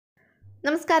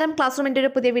നമസ്കാരം, ക്ലാസ് റൂമിൻ്റെ ഒരു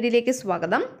പുതിയ വീഡിയോയിലേക്ക്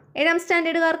സ്വാഗതം. 7ാം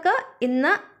സ്റ്റാൻഡേർഡുകാർക്ക്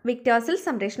ഇന്ന് വിക്ടേഴ്സിൽ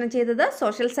സംപ്രേഷണം ചെയ്തത്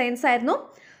സോഷ്യൽ സയൻസ് ആയിരുന്നു.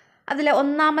 അതിലെ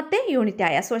ഒന്നാമത്തെ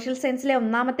യൂണിറ്റായ സോഷ്യൽ സയൻസിലെ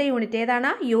ഒന്നാമത്തെ യൂണിറ്റ്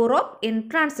ഏതാണ്? യൂറോപ്പ് ഇൻ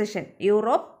ട്രാൻസിഷൻ,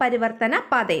 യൂറോപ്പ് പരിവർത്തന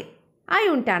പാതയിൽ. ആ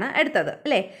യൂണിറ്റാണ് എടുത്തത്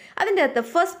അല്ലേ? അതിൻ്റെ അകത്ത്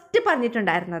ഫസ്റ്റ്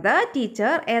പറഞ്ഞിട്ടുണ്ടായിരുന്നത്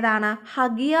ടീച്ചർ ഏതാണ്?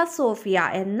 ഹഗിയ സോഫിയ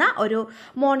എന്ന ഒരു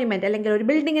മോണ്യുമെൻ്റ് അല്ലെങ്കിൽ ഒരു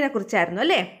ബിൽഡിങ്ങിനെ കുറിച്ചായിരുന്നു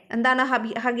അല്ലേ? എന്താണ്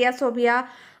Hagia Sophia?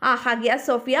 Hagia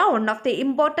Sophia one of the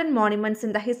important monuments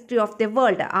in the history of the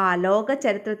world. ലോക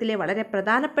ചരിത്രത്തിലെ വളരെ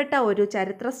പ്രധാനപ്പെട്ട ഒരു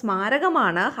ചരിത്ര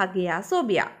സ്മാരകമാണ് ഹഗിയ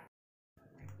സോഫിയ.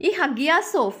 ഈ ഹഗിയ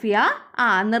സോഫിയ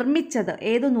നിർമ്മിച്ചത്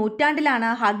ഏതു നൂറ്റാണ്ടിലാണ്?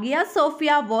 Hagia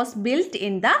Sophia was built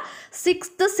in the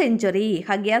 6th century.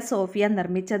 Hagia Sophia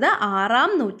നിർമ്മിച്ചത്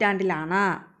 6ാം നൂറ്റാണ്ടിലാണ്.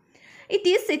 It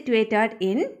is situated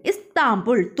in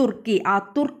Istanbul, തുർക്കി.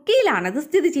 തുർക്കിയിലാണ് ഇത്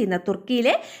സ്ഥിതി ചെയ്യുന്നത്.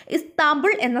 തുർക്കിയിലെ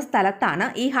ഇസ്താംബുൾ എന്ന സ്ഥലത്താണ്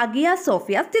ഈ ഹഗിയ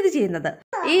സോഫിയ സ്ഥിതി ചെയ്യുന്നത്.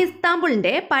 ഈ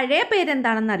ഇസ്താംബുളിൻ്റെ പഴയ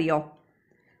പേരെന്താണെന്നറിയോ?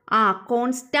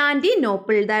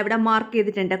 കോൺസ്റ്റാന്റിനോപ്പിൾ. ഇതാ ഇവിടെ മാർക്ക്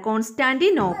ചെയ്തിട്ടുണ്ട്,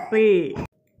 കോൺസ്റ്റാന്റിനോപ്പിൾ.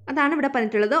 അതാണ് ഇവിടെ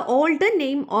പറഞ്ഞിട്ടുള്ളത്. Old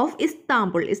name of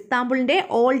Istanbul. ഇസ്താംബുളിൻ്റെ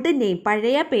old name,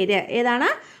 പഴയ പേര് ഏതാണ്?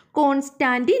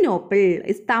 കോൺസ്റ്റാന്റിനോപ്പിൾ.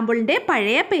 ഇസ്താംബുളിൻ്റെ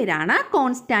പഴയ പേരാണ്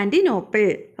കോൺസ്റ്റാന്റിനോപ്പിൾ.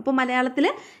 അപ്പോൾ മലയാളത്തിൽ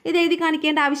ഇത് എഴുതി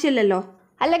കാണിക്കേണ്ട ആവശ്യമില്ലല്ലോ.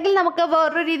 അല്ലെങ്കിൽ നമുക്ക്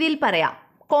വേറൊരു രീതിയിൽ പറയാം.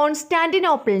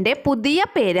 കോൺസ്റ്റാന്റിനോപ്പിളിൻ്റെ പുതിയ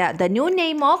പേര്, the new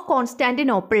name of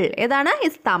Constantinople ഏതാണ്?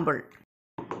 ഇസ്താംബുൾ.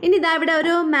 ഇനി ഇതാ ഇവിടെ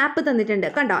ഒരു മാപ്പ് തന്നിട്ടുണ്ട്,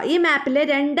 കണ്ടോ? ഈ മാപ്പിൽ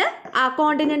 2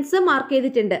 കോണ്ടിനെൻറ്റ്സ് മാർക്ക്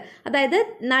ചെയ്തിട്ടുണ്ട്. അതായത്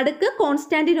നടുക്ക്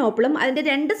കോൺസ്റ്റാന്റിനോപ്പിളും അതിൻ്റെ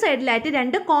 2 സൈഡിലായിട്ട്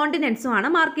 2 കോണ്ടിനെൻറ്റ്സും ആണ്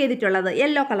മാർക്ക് ചെയ്തിട്ടുള്ളത്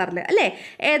യെല്ലോ കളറിൽ അല്ലേ?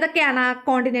 ഏതൊക്കെയാണ്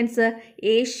കോണ്ടിനെൻറ്റ്സ്?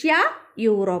 ഏഷ്യ,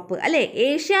 യൂറോപ്പ് അല്ലേ?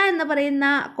 ഏഷ്യ എന്ന് പറയുന്ന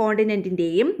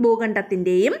കോണ്ടിനെൻറ്റിൻ്റെയും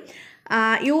ഭൂഖണ്ഡത്തിൻ്റെയും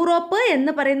യൂറോപ്പ്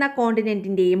എന്ന് പറയുന്ന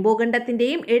കോണ്ടിനെൻറ്റിൻ്റെയും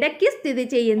ഭൂഖണ്ഡത്തിൻ്റെയും ഇടയ്ക്ക് സ്ഥിതി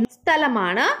ചെയ്യുന്ന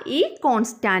സ്ഥലമാണ് ഈ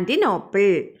കോൺസ്റ്റാന്റിനോപ്പിൾ.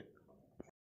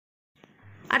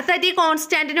 അടുത്തായിട്ട് ഈ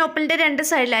കോൺസ്റ്റാന്റിനോപ്പിളിൻ്റെ 2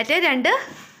 സൈഡിലായിട്ട് 2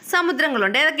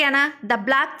 സമുദ്രങ്ങളുണ്ട്. ഏതൊക്കെയാണ്? ദ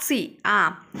ബ്ലാക്ക് സീ,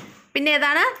 പിന്നെ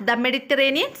ഏതാണ്? ദ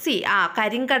മെഡിറ്ററേനിയൻ സീ,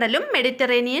 കരിങ്കടലും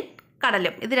മെഡിറ്ററേനിയൻ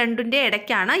കടലും. ഇത് രണ്ടിൻ്റെ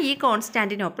ഇടയ്ക്കാണ് ഈ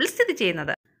കോൺസ്റ്റാന്റിനോപ്പിൾ സ്ഥിതി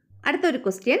ചെയ്യുന്നത്. അടുത്തൊരു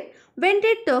question, when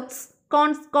did Turks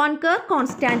conquer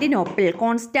Constantinople?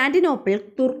 Constantinople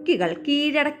തുർക്കികൾ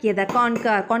കീഴടക്കിയത്.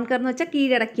 കോൺകർ എന്ന് വെച്ചാൽ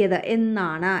കീഴടക്കിയത്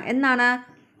എന്നാണ്?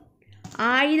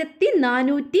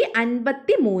 1453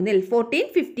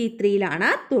 1453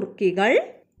 തുർക്കികൾ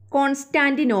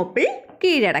കോൺസ്റ്റാന്റിനോപ്പിൾ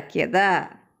കീഴടക്കിയത്.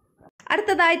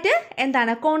 അടുത്തതായിട്ട്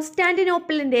എന്താണ്?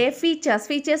 കോൺസ്റ്റാന്റിനോപ്പിളിൻ്റെ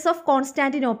ഫീച്ചേഴ്സ് ഓഫ്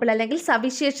കോൺസ്റ്റാന്റിനോപ്പിൾ അല്ലെങ്കിൽ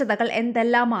സവിശേഷതകൾ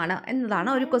എന്തെല്ലാമാണ് എന്നതാണ്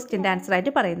ഒരു ക്വസ്റ്റ്യൻ്റെ ആൻസർ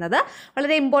ആയിട്ട് പറയുന്നത്.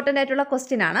 വളരെ ഇമ്പോർട്ടൻ്റ് ആയിട്ടുള്ള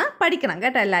ക്വസ്റ്റ്യൻ ആണ്, പഠിക്കണം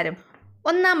കേട്ടോ എല്ലാവരും.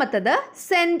 ഒന്നാമത്തത്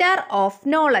സെൻറ്റർ ഓഫ്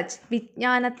നോളജ്,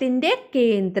 വിജ്ഞാനത്തിൻ്റെ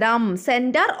കേന്ദ്രം.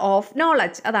 സെൻറ്റർ ഓഫ്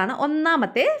നോളജ്, അതാണ്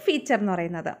ഒന്നാമത്തെ ഫീച്ചർ എന്ന്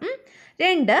പറയുന്നത്.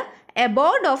 2,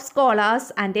 aboard of scholars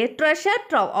and A treasure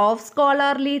trove of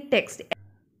scholarly text.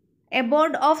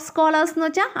 Aboard of scholars എന്ന്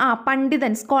വെച്ചാൽ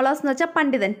പണ്ഡിതൻ, സ്കോളേഴ്സ് എന്ന് വെച്ചാൽ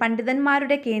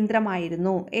പണ്ഡിതന്മാരുടെ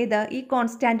കേന്ദ്രമായിരുന്നു ഏത്? ഈ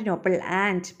കോൺസ്റ്റാന്റിനോപ്പിൾ.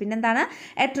 ആൻഡ് പിന്നെന്താണ്?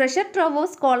 A treasure trove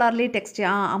of scholarly text,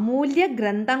 അമൂല്യ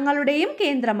ഗ്രന്ഥങ്ങളുടെയും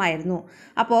കേന്ദ്രമായിരുന്നു.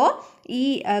 അപ്പോൾ ഈ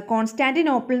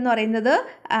കോൺസ്റ്റാന്റിനോപ്പിൾ എന്ന് പറയുന്നത്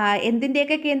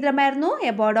എന്തിൻ്റെയൊക്കെ കേന്ദ്രമായിരുന്നു?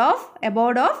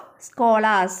 എബോർഡ് ഓഫ്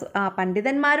സ്കോളേഴ്സ്,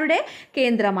 പണ്ഡിതന്മാരുടെ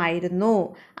കേന്ദ്രമായിരുന്നു.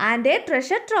 And A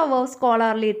treasure trove of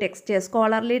scholarly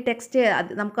text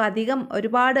നമുക്ക് അധികം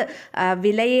ഒരുപാട്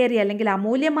വിലയേറിയ അല്ലെങ്കിൽ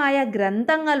അമൂല്യമായ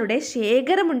ഗ്രന്ഥങ്ങളുടെ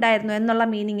ശേഖരമുണ്ടായിരുന്നു എന്നുള്ള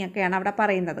മീനിങ് ഒക്കെയാണ് അവിടെ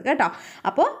പറയുന്നത് കേട്ടോ.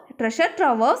 അപ്പോൾ treasure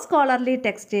trove of scholarly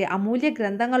text, അമൂല്യ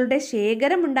ഗ്രന്ഥങ്ങളുടെ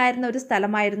ശേഖരമുണ്ടായിരുന്ന ഒരു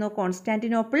സ്ഥലമായിരുന്നു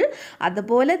കോൺസ്റ്റാന്റിനോപ്പിൾ.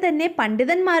 അതുപോലെ തന്നെ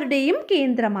പണ്ഡിതന്മാരുടെയും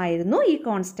കേന്ദ്രമായിരുന്നു ഈ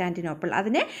കോൺസ്റ്റാന്റിനോപ്പിൾ.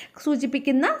 അതിനെ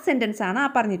സൂചിപ്പിക്കുന്ന സെൻറ്റൻസ് ആണ്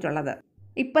പറഞ്ഞിട്ടുള്ളത്.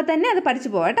 ഇപ്പം തന്നെ അത് പഠിച്ചു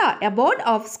പോകാം കേട്ടോ. എബോർഡ്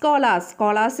ഓഫ്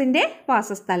സ്കോളേഴ്സിൻ്റെ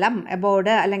വാസസ്ഥലം,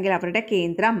 എബോർഡ് അല്ലെങ്കിൽ അവരുടെ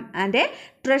കേന്ദ്രം. And A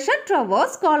treasure trove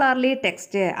of scholarly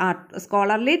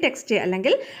text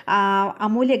അല്ലെങ്കിൽ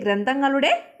അമൂല്യ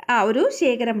ഗ്രന്ഥങ്ങളുടെ ഒരു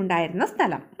ശേഖരമുണ്ടായിരുന്ന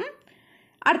സ്ഥലം.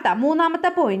 അടുത്ത 3ാമത്തെ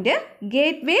point,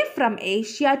 gate way from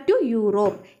Asia to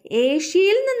Europe.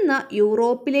 ഏഷ്യയിൽ നിന്ന്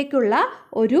യൂറോപ്പിലേക്കുള്ള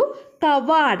ഒരു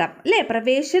കവാടം അല്ലേ?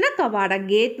 പ്രവേശന കവാടം,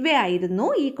 ഗേറ്റ് വേ ആയിരുന്നു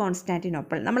ഈ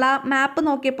കോൺസ്റ്റാന്റിനോപ്പിൾ. നമ്മൾ ആ മാപ്പ്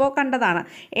നോക്കിയപ്പോൾ കണ്ടതാണ്.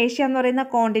 ഏഷ്യ എന്ന് പറയുന്ന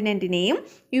കോണ്ടിനെൻറ്റിനെയും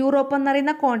യൂറോപ്പ് എന്ന്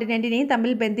പറയുന്ന കോണ്ടിനെൻറ്റിനെയും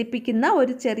തമ്മിൽ ബന്ധിപ്പിക്കുന്ന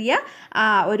ഒരു ചെറിയ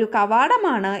ഒരു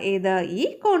കവാടമാണ് ഏത്? ഈ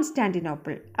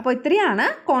കോൺസ്റ്റാന്റിനോപ്പിൾ. അപ്പോൾ ഇത്രയാണ്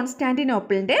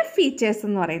കോൺസ്റ്റാന്റിനോപ്പിളിൻ്റെ ഫീച്ചേഴ്സ്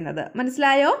എന്ന് പറയുന്നത്.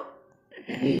 മനസ്സിലായോ?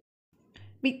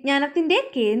 വിജ്ഞാനത്തിൻ്റെ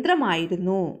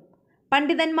കേന്ദ്രമായിരുന്നു,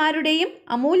 പണ്ഡിതന്മാരുടെയും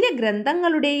അമൂല്യ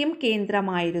ഗ്രന്ഥങ്ങളുടെയും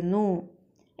കേന്ദ്രമായിരുന്നു,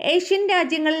 ഏഷ്യൻ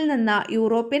രാജ്യങ്ങളിൽ നിന്ന്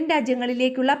യൂറോപ്യൻ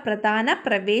രാജ്യങ്ങളിലേക്കുള്ള പ്രധാന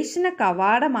പ്രവേശന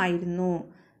കവാടമായിരുന്നു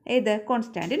ഏത്?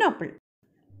 കോൺസ്റ്റാന്റിനോപ്പിൾ.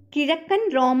 കിഴക്കൻ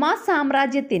റോമ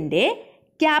സാമ്രാജ്യത്തിൻ്റെ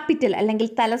ക്യാപിറ്റൽ അല്ലെങ്കിൽ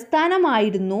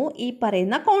തലസ്ഥാനമായിരുന്നു ഈ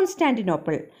പറയുന്ന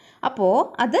കോൺസ്റ്റാന്റിനോപ്പിൾ. അപ്പോൾ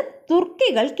അത്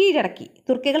തുർക്കികൾ കീഴടക്കി.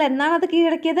 തുർക്കികൾ എന്നാണ് അത്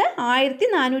കീഴടക്കിയത്?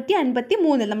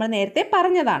 1453 നമ്മൾ നേരത്തെ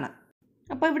പറഞ്ഞതാണ്.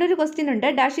 അപ്പോൾ ഇവിടെ ഒരു ക്വസ്റ്റ്യൻ ഉണ്ട്.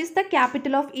 Dash is the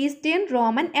capital of eastern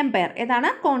Roman Empire? ഏതാണ്?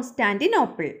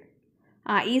 കോൺസ്റ്റാന്റിനോപ്പിൾ.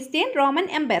 ഈസ്റ്റേൺ റോമൻ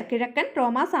എംപയർ, കിഴക്കൻ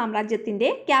റോമ സാമ്രാജ്യത്തിൻ്റെ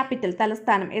ക്യാപിറ്റൽ,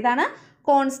 തലസ്ഥാനം ഏതാണ്?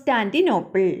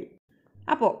 കോൺസ്റ്റാന്റിനോപ്പിൾ.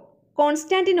 അപ്പോൾ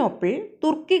കോൺസ്റ്റാന്റിനോപ്പിൾ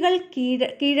തുർക്കികൾ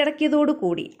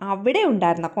കീഴടക്കിയതോടുകൂടി അവിടെ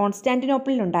ഉണ്ടായിരുന്ന,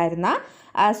 കോൺസ്റ്റാന്റിനോപ്പിളിലുണ്ടായിരുന്ന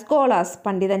സ്കോളേഴ്സ്,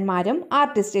 പണ്ഡിതന്മാരും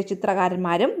ആർട്ടിസ്റ്റ്,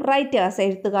 ചിത്രകാരന്മാരും റൈറ്റേഴ്സ്,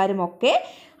 എഴുത്തുകാരും ഒക്കെ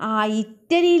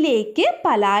ഇറ്റലിയിലേക്ക്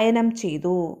പലായനം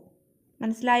ചെയ്തു.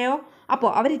 മനസ്സിലായോ? അപ്പോൾ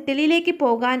അവർ ഇറ്റലിയിലേക്ക്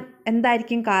പോകാൻ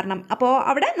എന്തായിരിക്കും കാരണം? അപ്പോൾ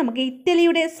അവിടെ നമുക്ക്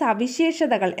ഇറ്റലിയുടെ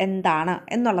സവിശേഷതകൾ എന്താണ്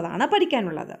എന്നുള്ളതാണ്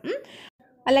പഠിക്കാനുള്ളത്.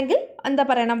 അല്ലെങ്കിൽ എന്താ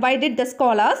പറയണം? Why did the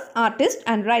scholars, artist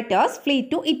and writers flea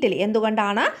to Italy?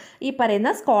 എന്തുകൊണ്ടാണ് ഈ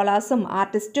പറയുന്ന സ്കോളേഴ്സും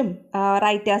ആർട്ടിസ്റ്റും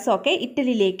റൈറ്റേഴ്സും ഒക്കെ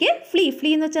ഇറ്റലിയിലേക്ക് ഫ്ലീ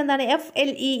എന്ന് വെച്ചാൽ എന്താണ്?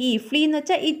 FLEE, ഫ്ലീ എന്ന്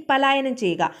വെച്ചാൽ പലായനം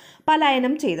ചെയ്യുക,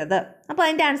 പലായനം ചെയ്തത്. അപ്പോൾ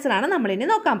അതിൻ്റെ ആൻസറാണ് നമ്മളിനി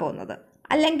നോക്കാൻ പോകുന്നത്.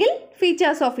 അല്ലെങ്കിൽ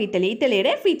ഫീച്ചേഴ്സ് ഓഫ് ഇറ്റലി,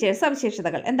 ഇറ്റലിയുടെ ഫീച്ചേഴ്സ്,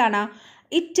 സവിശേഷതകൾ എന്താണ്?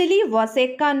 Italy was a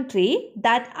country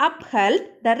that upheld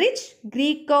the rich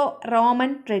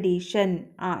Greco-Roman tradition.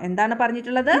 എന്താണ്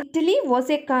പറഞ്ഞിട്ടുള്ളത്? Italy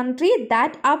was A country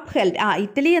that upheld.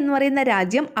 Italy എന്ന് പറയുന്ന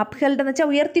രാജ്യം അപ്ഹെൽഡ് എന്ന് വെച്ചാൽ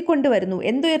ഉയർത്തിക്കൊണ്ടുവരുന്നു.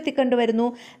 എന്തുയർത്തിക്കൊണ്ടുവരുന്നു?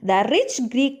 The rich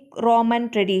Greek Roman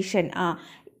tradition.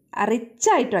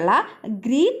 റിച്ചായിട്ടുള്ള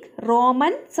Greek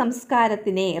Roman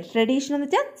സംസ്കാരത്തിനെ, tradition എന്ന്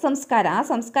വെച്ചാൽ സംസ്കാരം, ആ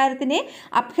സംസ്കാരത്തിനെ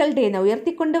അപ്ഹെൽഡ് ചെയ്യുന്ന,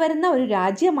 ഉയർത്തിക്കൊണ്ടുവരുന്ന ഒരു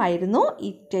രാജ്യമായിരുന്നു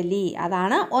ഇറ്റലി.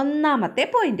 അതാണ് ഒന്നാമത്തെ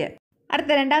പോയിന്റ്.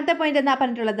 അടുത്ത രണ്ടാമത്തെ പോയിന്റ് എന്താ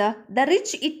പറഞ്ഞിട്ടുള്ളത്? The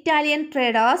rich Italian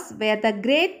traders where the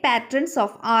great പാട്രൺസ്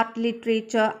of art,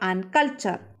 literature and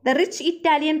culture. The rich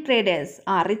Italian traders,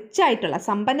 rich ആയിട്ടുള്ള,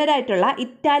 സമ്പന്നരായിട്ടുള്ള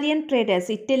ഇറ്റാലിയൻ ട്രേഡേഴ്സ്,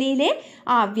 ഇറ്റലിയിലെ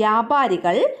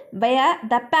വ്യാപാരികൾ, where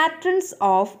the പാട്രൺസ്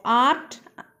of art,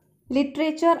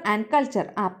 literature and culture.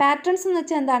 പാട്രൺസ് എന്ന്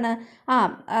വെച്ചാൽ എന്താണ്?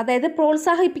 അതായത്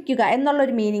പ്രോത്സാഹിപ്പിക്കുക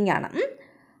എന്നുള്ളൊരു മീനിങ് ആണ്.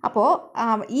 അപ്പോൾ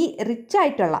ഈ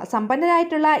റിച്ചായിട്ടുള്ള,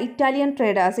 സമ്പന്നരായിട്ടുള്ള ഇറ്റാലിയൻ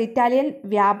ട്രേഡേഴ്സ്, ഇറ്റാലിയൻ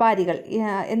വ്യാപാരികൾ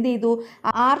എന്ത് ചെയ്തു?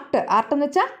 ആർട്ട് എന്ന്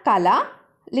വെച്ചാൽ കല,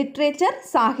 ലിറ്ററേച്ചർ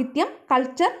സാഹിത്യം,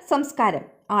 കൾച്ചർ സംസ്കാരം,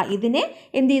 ഇതിനെ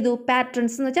എന്ത് ചെയ്തു?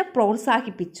 പാട്രൺസ് എന്ന് വെച്ചാൽ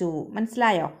പ്രോത്സാഹിപ്പിച്ചു.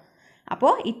 മനസ്സിലായോ?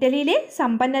 അപ്പോൾ ഇറ്റലിയിലെ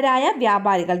സമ്പന്നരായ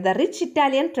വ്യാപാരികൾ, the rich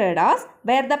Italian traders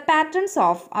where the പാട്രൺസ്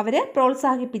of, അവർ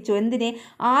പ്രോത്സാഹിപ്പിച്ചു എന്തിനെ?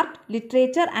 Art,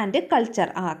 literature and culture.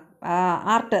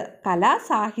 Art കല,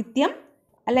 സാഹിത്യം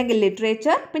അല്ലെങ്കിൽ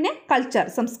ലിറ്ററേച്ചർ, പിന്നെ കൾച്ചർ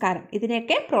സംസ്കാരം,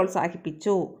 ഇതിനെയൊക്കെ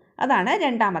പ്രോത്സാഹിപ്പിച്ചു. അതാണ്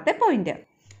രണ്ടാമത്തെ പോയിന്റ്.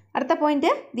 അടുത്ത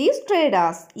പോയിന്റ്, ദീസ്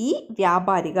ട്രേഡേഴ്സ്, ഈ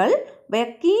വ്യാപാരികൾ, were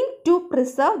keen to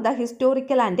preserve the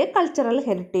historical and cultural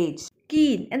heritage.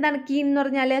 Keen എന്താണ്? കീൻ എന്ന്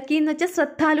പറഞ്ഞാൽ, കീൻ എന്ന് വെച്ചാൽ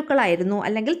ശ്രദ്ധാലുക്കളായിരുന്നു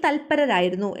അല്ലെങ്കിൽ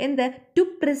തൽപരരായിരുന്നു. എന്ത്? ടു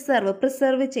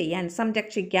പ്രിസർവ് ചെയ്യാൻ,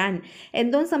 സംരക്ഷിക്കാൻ.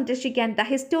 എന്തോ സംരക്ഷിക്കാൻ? The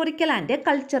historical and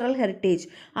cultural heritage.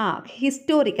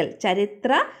 Historical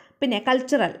ചരിത്ര, പിന്നെ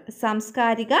കൾച്ചറൽ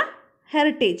സാംസ്കാരിക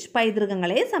ഹെറിറ്റേജ്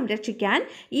പൈതൃകങ്ങളെ സംരക്ഷിക്കാൻ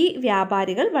ഈ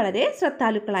വ്യാപാരികൾ വളരെ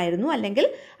ശ്രദ്ധാലുക്കളായിരുന്നു, അല്ലെങ്കിൽ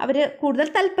അവർ കൂടുതൽ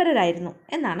തൽപരരായിരുന്നു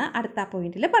എന്നാണ് അടുത്ത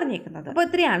പോയിന്റിൽ പറഞ്ഞേക്കുന്നത്. അപ്പോൾ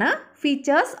ഇത്രയാണ്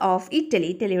ഫീച്ചേഴ്സ് ഓഫ് ഇറ്റലി,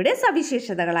 ഇറ്റലിയുടെ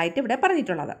സവിശേഷതകളായിട്ട് ഇവിടെ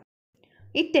പറഞ്ഞിട്ടുള്ളത്.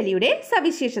 ഇറ്റലിയുടെ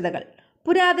സവിശേഷതകൾ.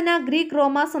 പുരാതന ഗ്രീക്ക്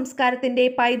റോമ സംസ്കാരത്തിൻ്റെ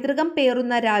പൈതൃകം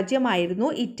പേറുന്ന രാജ്യമായിരുന്നു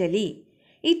ഇറ്റലി.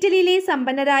 ഇറ്റലിയിലെ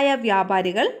സമ്പന്നരായ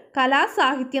വ്യാപാരികൾ കലാ,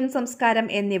 സാഹിത്യം, സംസ്കാരം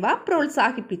എന്നിവ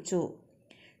പ്രോത്സാഹിപ്പിച്ചു.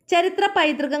 ചരിത്ര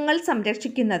പൈതൃകങ്ങൾ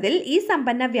സംരക്ഷിക്കുന്നതിൽ ഈ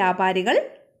സമ്പന്ന വ്യാപാരികൾ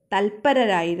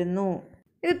തൽപരരായിരുന്നു.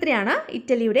 ഇത്രയാണ്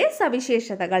ഇറ്റലിയുടെ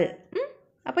സവിശേഷതകൾ.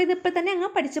 അപ്പോൾ ഇതിപ്പോൾ തന്നെ അങ്ങ്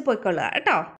പഠിച്ചു പോയിക്കൊള്ളുക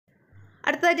കേട്ടോ.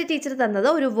 അടുത്തതായിട്ട് ടീച്ചർ തന്നത്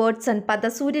ഒരു വേർഡ്സ് ആൻഡ്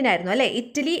പദസൂര്യനായിരുന്നു അല്ലേ?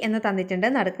 ഇറ്റലി എന്ന് തന്നിട്ടുണ്ട്,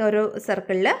 നടുക്ക് ഒരു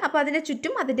സർക്കിളിൽ. അപ്പോൾ അതിൻ്റെ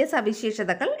ചുറ്റും അതിൻ്റെ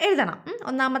സവിശേഷതകൾ എഴുതണം.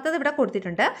 ഒന്നാമത്തത് ഇവിടെ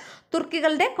കൊടുത്തിട്ടുണ്ട്,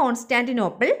 തുർക്കികളുടെ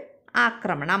കോൺസ്റ്റാന്റിനോപ്പിൾ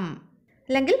ആക്രമണം,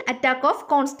 അല്ലെങ്കിൽ അറ്റാക്ക് ഓഫ്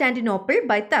കോൺസ്റ്റാന്റിനോപ്പിൾ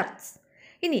ബൈ തർക്സ്.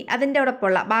 ഇനി അതിൻ്റെ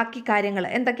ഒപ്പമുള്ള ബാക്കി കാര്യങ്ങൾ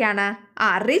എന്തൊക്കെയാണ്?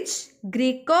 റിച്ച്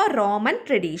ഗ്രീക്കോ റോമൻ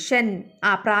ട്രഡീഷൻ,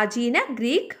 പ്രാചീന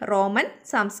ഗ്രീക്ക് റോമൻ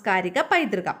സാംസ്കാരിക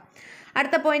പൈതൃകം.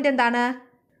 അടുത്ത പോയിന്റ് എന്താണ്?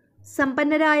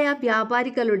 സമ്പന്നരായ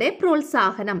വ്യാപാരികളുടെ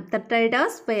പ്രോത്സാഹനം. The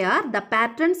traders where the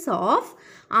പാട്രൺസ് of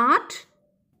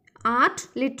art,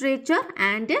 literature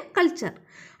and culture.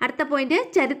 അടുത്ത പോയിന്റ്,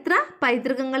 ചരിത്ര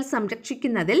പൈതൃകങ്ങൾ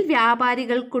സംരക്ഷിക്കുന്നതിൽ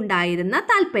വ്യാപാരികൾക്കുണ്ടായിരുന്ന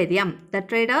താല്പര്യം. The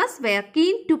traders wear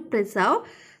keen to preserve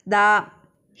the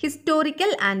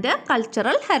historical and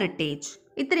cultural heritage.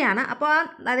 ഇത്രയാണ്. അപ്പോൾ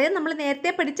അതായത് നമ്മൾ നേരത്തെ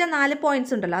പഠിച്ച 4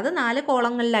 പോയിന്റ്സ് ഉണ്ടല്ലോ, അത് 4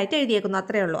 കോളങ്ങളിലായിട്ട് എഴുതിയേക്കുന്നു,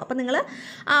 അത്രയേ ഉള്ളൂ. അപ്പോൾ നിങ്ങൾ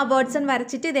വേർഡ്സ്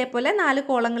വരച്ചിട്ട് ഇതേപോലെ 4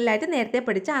 കോളങ്ങളിലായിട്ട് നേരത്തെ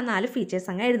പഠിച്ച 4 ഫീച്ചേഴ്സ്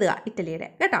അങ്ങ് എഴുതുക ഇറ്റലിയുടെ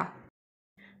കേട്ടോ.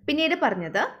 പിന്നീട്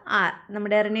പറഞ്ഞത്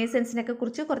നമ്മുടെ റിനേസൻസിനൊക്കെ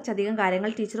കുറിച്ച് കുറച്ചധികം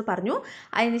കാര്യങ്ങൾ ടീച്ചർ പറഞ്ഞു.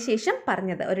 അതിനുശേഷം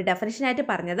പറഞ്ഞത് ഒരു ഡെഫിനിഷനായിട്ട്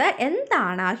പറഞ്ഞത്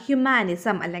എന്താണ്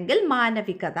ഹ്യൂമാനിസം അല്ലെങ്കിൽ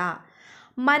മാനവികത.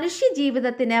 മനുഷ്യ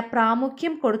ജീവിതത്തിന്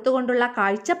പ്രാമുഖ്യം കൊടുത്തുകൊണ്ടുള്ള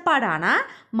കാഴ്ചപ്പാടാണ്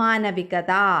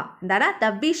മാനവികത. എന്താണ്? The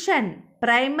vision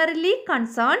primarily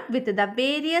concerned with the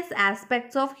various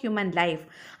aspects of human life.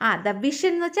 The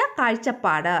vision എന്ന് വെച്ചാൽ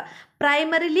കാഴ്ചപ്പാട്.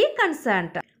 Primarily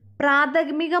concerned,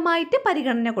 പ്രാഥമികമായിട്ട്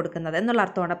പരിഗണന കൊടുക്കുന്നത് എന്നുള്ള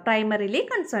അർത്ഥമാണ്. പ്രൈമറിലി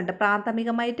കൺസേൺഡ്,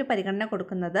 പ്രാഥമികമായിട്ട് പരിഗണന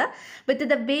കൊടുക്കുന്നത് with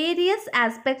the various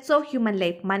aspects of human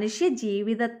life, മനുഷ്യ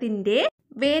ജീവിതത്തിൻ്റെ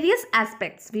വേരിയസ്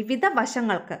ആസ്പെക്ട്സ്, വിവിധ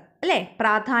വശങ്ങൾക്ക് അല്ലേ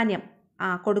പ്രാധാന്യം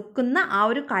കൊടുക്കുന്ന ആ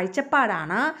ഒരു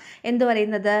കാഴ്ചപ്പാടാണ് എന്ത്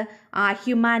പറയുന്നത്,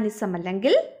 ഹ്യൂമാനിസം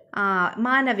അല്ലെങ്കിൽ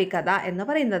മാനവികത എന്ന്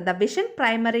പറയുന്നത്. ദ വിഷൻ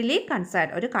പ്രൈമറിലി കൺസേൺ,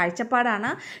 ഒരു കാഴ്ചപ്പാടാണ്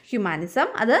ഹ്യൂമാനിസം.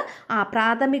 അത്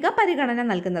പ്രാഥമിക പരിഗണന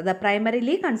നൽകുന്നത്,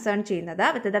 പ്രൈമറിലി കൺസേൺ ചെയ്യുന്നത്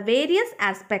with the various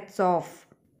aspects of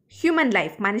human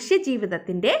life, മനുഷ്യ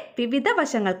ജീവിതത്തിൻ്റെ വിവിധ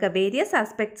വശങ്ങൾക്ക്, വേരിയസ്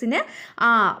ആസ്പെക്ട്സിന്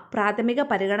പ്രാഥമിക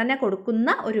പരിഗണന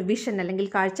കൊടുക്കുന്ന ഒരു വിഷൻ അല്ലെങ്കിൽ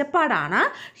കാഴ്ചപ്പാടാണ്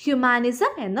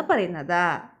ഹ്യൂമാനിസം എന്ന് പറയുന്നത്.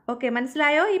 ഓക്കെ,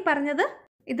 മനസ്സിലായോ ഈ പറഞ്ഞത്?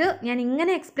 ഇത് ഞാൻ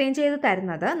ഇങ്ങനെ എക്സ്പ്ലെയിൻ ചെയ്ത്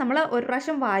തരുന്നത് നമ്മൾ ഒരു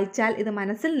പ്രാവശ്യം വായിച്ചാൽ ഇത്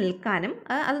മനസ്സിൽ നിൽക്കാനും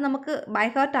അത് നമുക്ക് ബൈ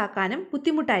ഹാർട്ട് ആക്കാനും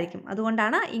ബുദ്ധിമുട്ടായിരിക്കും.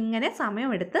 അതുകൊണ്ടാണ് ഇങ്ങനെ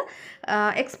സമയമെടുത്ത്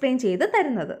എക്സ്പ്ലെയിൻ ചെയ്ത്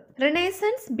തരുന്നത്.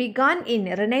 റിനൈസൻസ് ബിഗാൻ ഇൻ,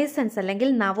 റിനൈസൻസ്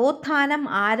അല്ലെങ്കിൽ നവോത്ഥാനം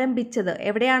ആരംഭിച്ചത്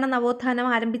എവിടെയാണ്? നവോത്ഥാനം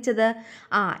ആരംഭിച്ചത്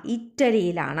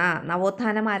ഇറ്റലിയിലാണ്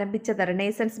നവോത്ഥാനം ആരംഭിച്ചത്.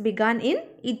 Renaissance began in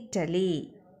Italy.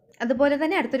 അതുപോലെ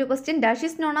തന്നെ അടുത്തൊരു question, dash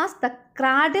is known as the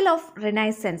cradle of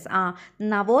renaissance.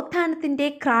 നവോത്ഥാനത്തിൻ്റെ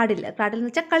ക്രാഡിൽ എന്ന്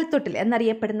വെച്ചാൽ കളിത്തൊട്ടിൽ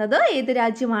എന്നറിയപ്പെടുന്നത് ഏത്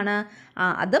രാജ്യമാണ്?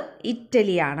 അതും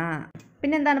ഇറ്റലിയാണ്.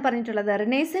 പിന്നെ എന്താണ് പറഞ്ഞിട്ടുള്ളത്?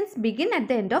 Renaissance begin at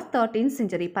the end of 13th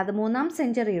century, 13ാം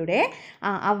സെഞ്ചുറിയുടെ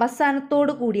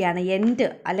അവസാനത്തോടു കൂടിയാണ്, എൻഡ്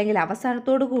അല്ലെങ്കിൽ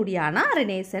അവസാനത്തോടു കൂടിയാണ്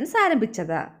റിനൈസൻസ്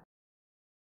ആരംഭിച്ചത്.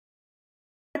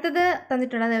 അടുത്തത്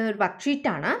തന്നിട്ടുള്ളത് ഒരു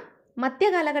വർക്ക്ഷീറ്റാണ്.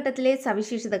 മധ്യകാലഘട്ടത്തിലെ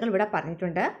സവിശേഷതകൾ ഇവിടെ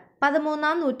പറഞ്ഞിട്ടുണ്ട്.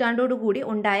 13ാം നൂറ്റാണ്ടോടുകൂടി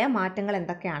ഉണ്ടായ മാറ്റങ്ങൾ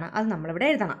എന്തൊക്കെയാണ് അത് നമ്മളിവിടെ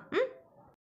എഴുതണം.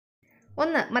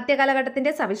 1.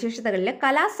 മധ്യകാലഘട്ടത്തിൻ്റെ സവിശേഷതകളിൽ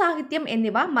കലാ, സാഹിത്യം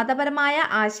എന്നിവ മതപരമായ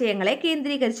ആശയങ്ങളെ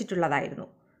കേന്ദ്രീകരിച്ചിട്ടുള്ളതായിരുന്നു.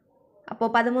 അപ്പോൾ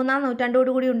 13ാം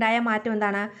നൂറ്റാണ്ടോടുകൂടി ഉണ്ടായ മാറ്റം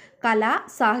എന്താണ്? കല,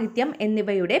 സാഹിത്യം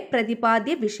എന്നിവയുടെ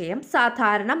പ്രതിപാദ്യ വിഷയം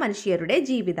സാധാരണ മനുഷ്യരുടെ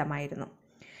ജീവിതമായിരുന്നു.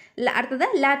 അടുത്തത്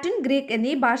ലാറ്റിൻ, ഗ്രീക്ക്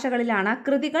എന്നീ ഭാഷകളിലാണ്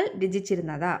കൃതികൾ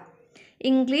രചിച്ചിരുന്നത്.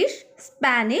 ഇംഗ്ലീഷ്,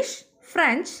 സ്പാനിഷ്,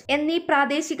 ഫ്രഞ്ച് എന്നീ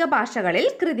പ്രാദേശിക ഭാഷകളിൽ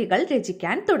കൃതികൾ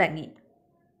രചിക്കാൻ തുടങ്ങി.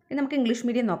 നമുക്ക് ഇംഗ്ലീഷ്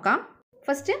മീഡിയം നോക്കാം.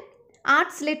 First,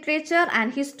 arts, literature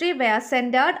and history wear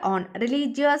centred on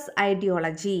religious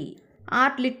ideology.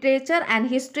 Art, literature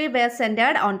and history wear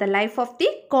centred on the life of the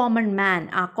common man.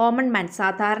 Common man,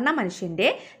 സാധാരണ മനുഷ്യൻ്റെ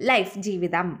ലൈഫ്,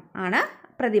 ജീവിതം ആണ്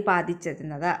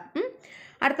പ്രതിപാദിച്ചിരുന്നത്.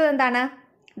 അടുത്തത് എന്താണ്?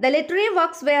 The literary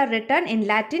works were written in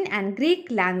Latin and Greek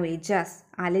languages.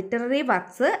 Literary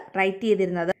works right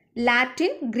ചെയ്തിരുന്നത്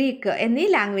Latin, Greek എന്നീ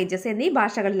languages എന്നീ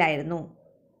ഭാഷകളിലായിരുന്നു.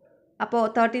 അപ്പോൾ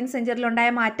 13th century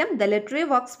ഉണ്ടായ മാറ്റം, the literary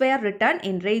works wear written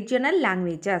in regional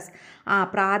languages.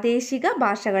 പ്രാദേശിക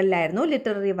ഭാഷകളിലായിരുന്നു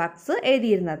ലിറ്റററി വർക്ക്സ്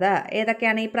എഴുതിയിരുന്നത്.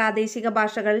 ഏതൊക്കെയാണ് ഈ പ്രാദേശിക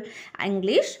ഭാഷകൾ?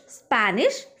 ഇംഗ്ലീഷ്,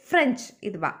 സ്പാനിഷ്, ഫ്രഞ്ച്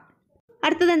എന്നിവ.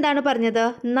 അടുത്തത് എന്താണ് പറഞ്ഞത്?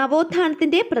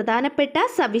 നവോത്ഥാനത്തിൻ്റെ പ്രധാനപ്പെട്ട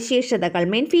സവിശേഷതകൾ,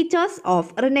 മെയിൻ ഫീച്ചേഴ്സ്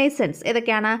ഓഫ് റിനൈസൻസ്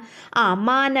ഏതൊക്കെയാണ്?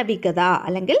 മാനവികത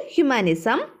അല്ലെങ്കിൽ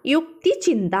ഹ്യൂമാനിസം, യുക്തി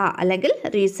ചിന്ത അല്ലെങ്കിൽ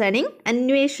റീസണിങ്,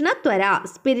 അന്വേഷണ ത്വര,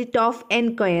 സ്പിരിറ്റ് ഓഫ്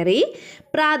എൻക്വയറി,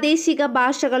 പ്രാദേശിക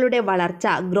ഭാഷകളുടെ വളർച്ച,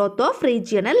 ഗ്രോത്ത് ഓഫ്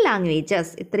റീജിയണൽ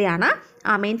ലാംഗ്വേജസ്. ഇത്രയാണ്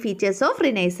മെയിൻ ഫീച്ചേഴ്സ് ഓഫ്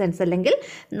റിനൈസൻസ് അല്ലെങ്കിൽ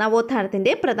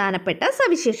നവോത്ഥാനത്തിൻ്റെ പ്രധാനപ്പെട്ട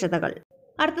സവിശേഷതകൾ.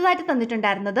 അടുത്തതായിട്ട്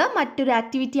തന്നിട്ടുണ്ടായിരുന്നത് മറ്റൊരു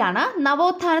ആക്ടിവിറ്റിയാണ്.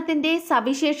 നവോത്ഥാനത്തിൻ്റെ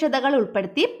സവിശേഷതകൾ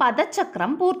ഉൾപ്പെടുത്തി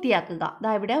പദചക്രം പൂർത്തിയാക്കുക.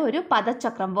 അതാ ഇവിടെ ഒരു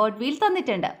പദചക്രം, വേർഡ് വീൽ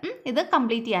തന്നിട്ടുണ്ട്. ഇത്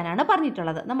കംപ്ലീറ്റ് ചെയ്യാനാണ്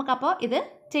പറഞ്ഞിട്ടുള്ളത്. നമുക്കപ്പോൾ ഇത്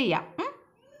ചെയ്യാം.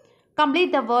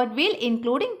 Complete the word wheel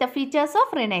including the features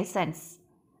of renaissance.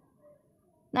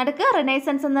 നടുക്ക്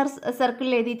റിനൈസൻസ് എന്ന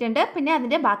സർക്കിളിൽ എഴുതിയിട്ടുണ്ട്. പിന്നെ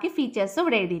അതിൻ്റെ ബാക്കി ഫീച്ചേഴ്സും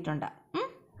ഇവിടെ എഴുതിയിട്ടുണ്ട്.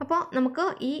 അപ്പോൾ നമുക്ക്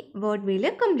ഈ വേർഡ് വീൽ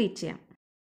കംപ്ലീറ്റ് ചെയ്യാം.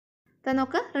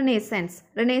 നോക്ക്,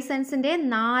 റിനൈസൻസിൻ്റെ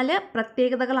 4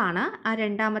 പ്രത്യേകതകളാണ് ആ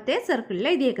രണ്ടാമത്തെ സർക്കിളിൽ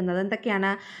എഴുതിയേക്കുന്നത്.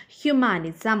 എന്തൊക്കെയാണ്?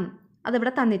 ഹ്യൂമാനിസം,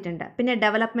 അതിവിടെ തന്നിട്ടുണ്ട്. പിന്നെ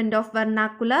ഡെവലപ്മെൻറ്റ് ഓഫ്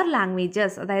വെർനാക്കുലർ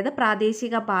ലാംഗ്വേജസ്, അതായത്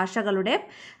പ്രാദേശിക ഭാഷകളുടെ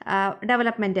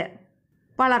ഡെവലപ്മെൻറ്റ്,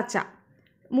 വളർച്ച.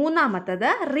 മൂന്നാമത്തത്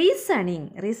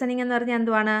റീസണിങ് എന്ന് പറഞ്ഞാൽ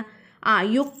എന്തുവാണ്?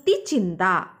 യുക്തി ചിന്ത.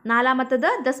 നാലാമത്തത്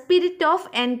ദ സ്പിരിറ്റ് ഓഫ്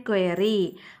എൻക്വയറി,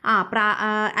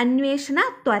 അന്വേഷണ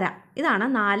ത്വര. ഇതാണ്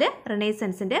 4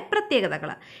 റിനൈസൻസിൻ്റെ പ്രത്യേകതകൾ.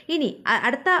 ഇനി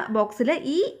അടുത്ത ബോക്സിൽ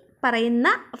ഈ പറയുന്ന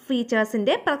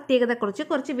ഫീച്ചേഴ്സിൻ്റെ പ്രത്യേകതയെക്കുറിച്ച്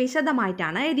കുറച്ച്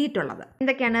വിശദമായിട്ടാണ് എഴുതിയിട്ടുള്ളത്.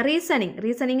 എന്തൊക്കെയാണ്?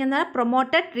 റീസണിങ് എന്നാൽ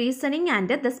promoted reasoning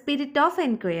and the spirit of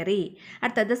enquiry.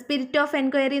 അടുത്ത ദ സ്പിരിറ്റ് ഓഫ്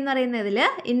എൻക്വയറി എന്ന് പറയുന്നതിൽ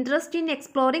interest in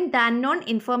exploring the unknown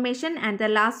information and the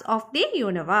laws of the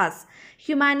universe.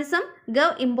 Humanism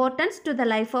gov importance to the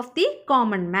life of the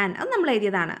common man. അത് നമ്മൾ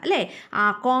എഴുതിയതാണ് അല്ലേ?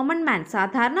 Common man,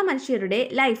 സാധാരണ മനുഷ്യരുടെ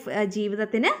life,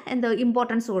 ജീവിതത്തിന്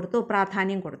ഇമ്പോർട്ടൻസ് കൊടുത്തു,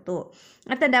 പ്രാധാന്യം കൊടുത്തു.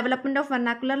 അടുത്ത ഡെവലപ്മെൻറ്റ് ഓഫ്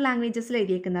വെർനാക്കുലർ ലാംഗ്വേജസിൽ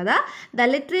എഴുതിയിരിക്കുന്നത് the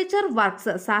literature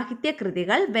works,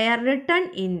 സാഹിത്യകൃതികൾ wear written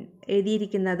in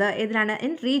എഴുതിയിരിക്കുന്നത് ഏതിലാണ്?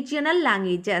 In regional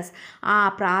languages.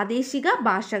 പ്രാദേശിക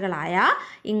ഭാഷകളായ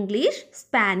ഇംഗ്ലീഷ്,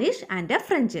 സ്പാനിഷ് ആൻഡ്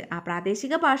ഫ്രഞ്ച്.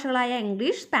 പ്രാദേശിക ഭാഷകളായ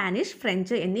ഇംഗ്ലീഷ്, സ്പാനിഷ്,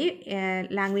 ഫ്രഞ്ച് എന്നീ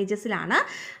ലാംഗ്വേജസിലാണ്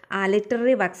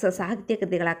ലിറ്റററി വർക്ക്സ്,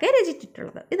 സാഹിത്യകൃതികളൊക്കെ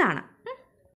രചിച്ചിട്ടുള്ളത്. ഇതാണ്.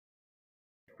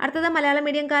 അടുത്തത് മലയാളം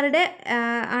മീഡിയംകാരുടെ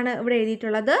ആണ് ഇവിടെ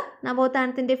എഴുതിയിട്ടുള്ളത്.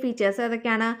 നവോത്ഥാനത്തിൻ്റെ ഫീച്ചേഴ്സ്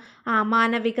ഏതൊക്കെയാണ്?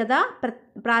 മാനവികത,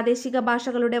 പ്രാദേശിക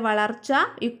ഭാഷകളുടെ വളർച്ച,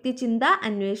 യുക്തിചിന്ത,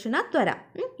 അന്വേഷണ ത്വര.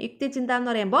 യുക്തിചിന്ത എന്ന്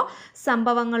പറയുമ്പോൾ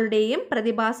സംഭവങ്ങളുടെയും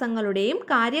പ്രതിഭാസങ്ങളുടെയും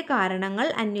കാര്യകാരണങ്ങൾ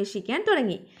അന്വേഷിക്കാൻ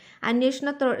തുടങ്ങി. അന്വേഷണ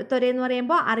ത്വര എന്ന്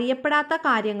പറയുമ്പോൾ അറിയപ്പെടാത്ത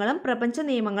കാര്യങ്ങളും പ്രപഞ്ച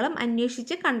നിയമങ്ങളും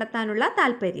അന്വേഷിച്ച് കണ്ടെത്താനുള്ള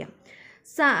താല്പര്യം.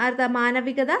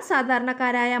 മാനവികത,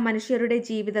 സാധാരണക്കാരായ മനുഷ്യരുടെ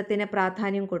ജീവിതത്തിന്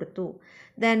പ്രാധാന്യം കൊടുത്തു.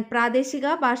 ദെൻ പ്രാദേശിക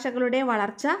ഭാഷകളുടെ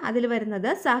വളർച്ച, അതിൽ വരുന്നത്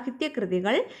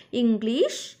സാഹിത്യകൃതികൾ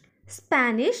ഇംഗ്ലീഷ്,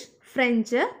 സ്പാനിഷ്,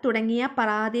 ഫ്രഞ്ച് തുടങ്ങിയ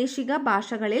പ്രാദേശിക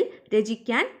ഭാഷകളിൽ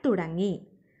രചിക്കാൻ തുടങ്ങി.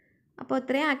 അപ്പോൾ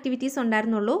ഇത്രയും ആക്ടിവിറ്റീസ്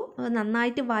ഉണ്ടായിരുന്നുള്ളൂ.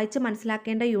 നന്നായിട്ട് വായിച്ച്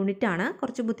മനസ്സിലാക്കേണ്ട യൂണിറ്റാണ്.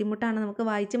 കുറച്ച് ബുദ്ധിമുട്ടാണ് നമുക്ക്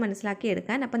വായിച്ച് മനസ്സിലാക്കി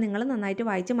എടുക്കാൻ. അപ്പോൾ നിങ്ങൾ നന്നായിട്ട്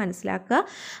വായിച്ച് മനസ്സിലാക്കുക.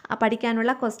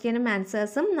 പഠിക്കാനുള്ള ക്വസ്റ്റ്യനും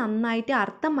ആൻസേഴ്സും നന്നായിട്ട്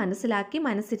അർത്ഥം മനസ്സിലാക്കി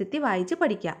മനസ്സിരുത്തി വായിച്ച്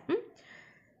പഠിക്കുക.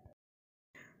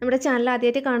 നമ്മുടെ ചാനൽ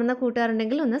ആദ്യമായിട്ട് കാണുന്ന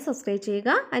കൂട്ടുകാരുണ്ടെങ്കിൽ ഒന്ന് സബ്സ്ക്രൈബ് ചെയ്യുക.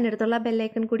 അതിനടുത്തുള്ള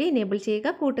ബെല്ലൈക്കൺ കൂടി എനേബിൾ ചെയ്യുക.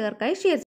 കൂട്ടുകാർക്കായി ഷെയർ